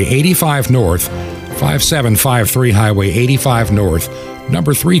 Highway 85 North, 5753 Highway 85 North,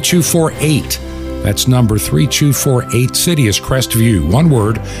 number 3248. That's number 3248. City is Crestview. One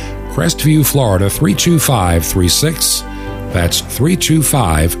word, Crestview, Florida, 32536. That's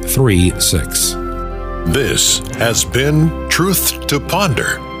 32536. This has been Truth to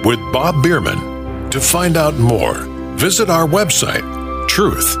Ponder with Bob Bierman. To find out more, visit our website,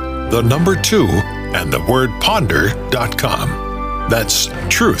 truth2ponder.com. That's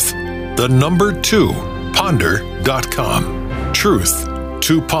truth2ponder.com. Truth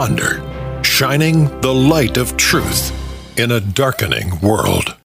to Ponder, shining the light of truth in a darkening world.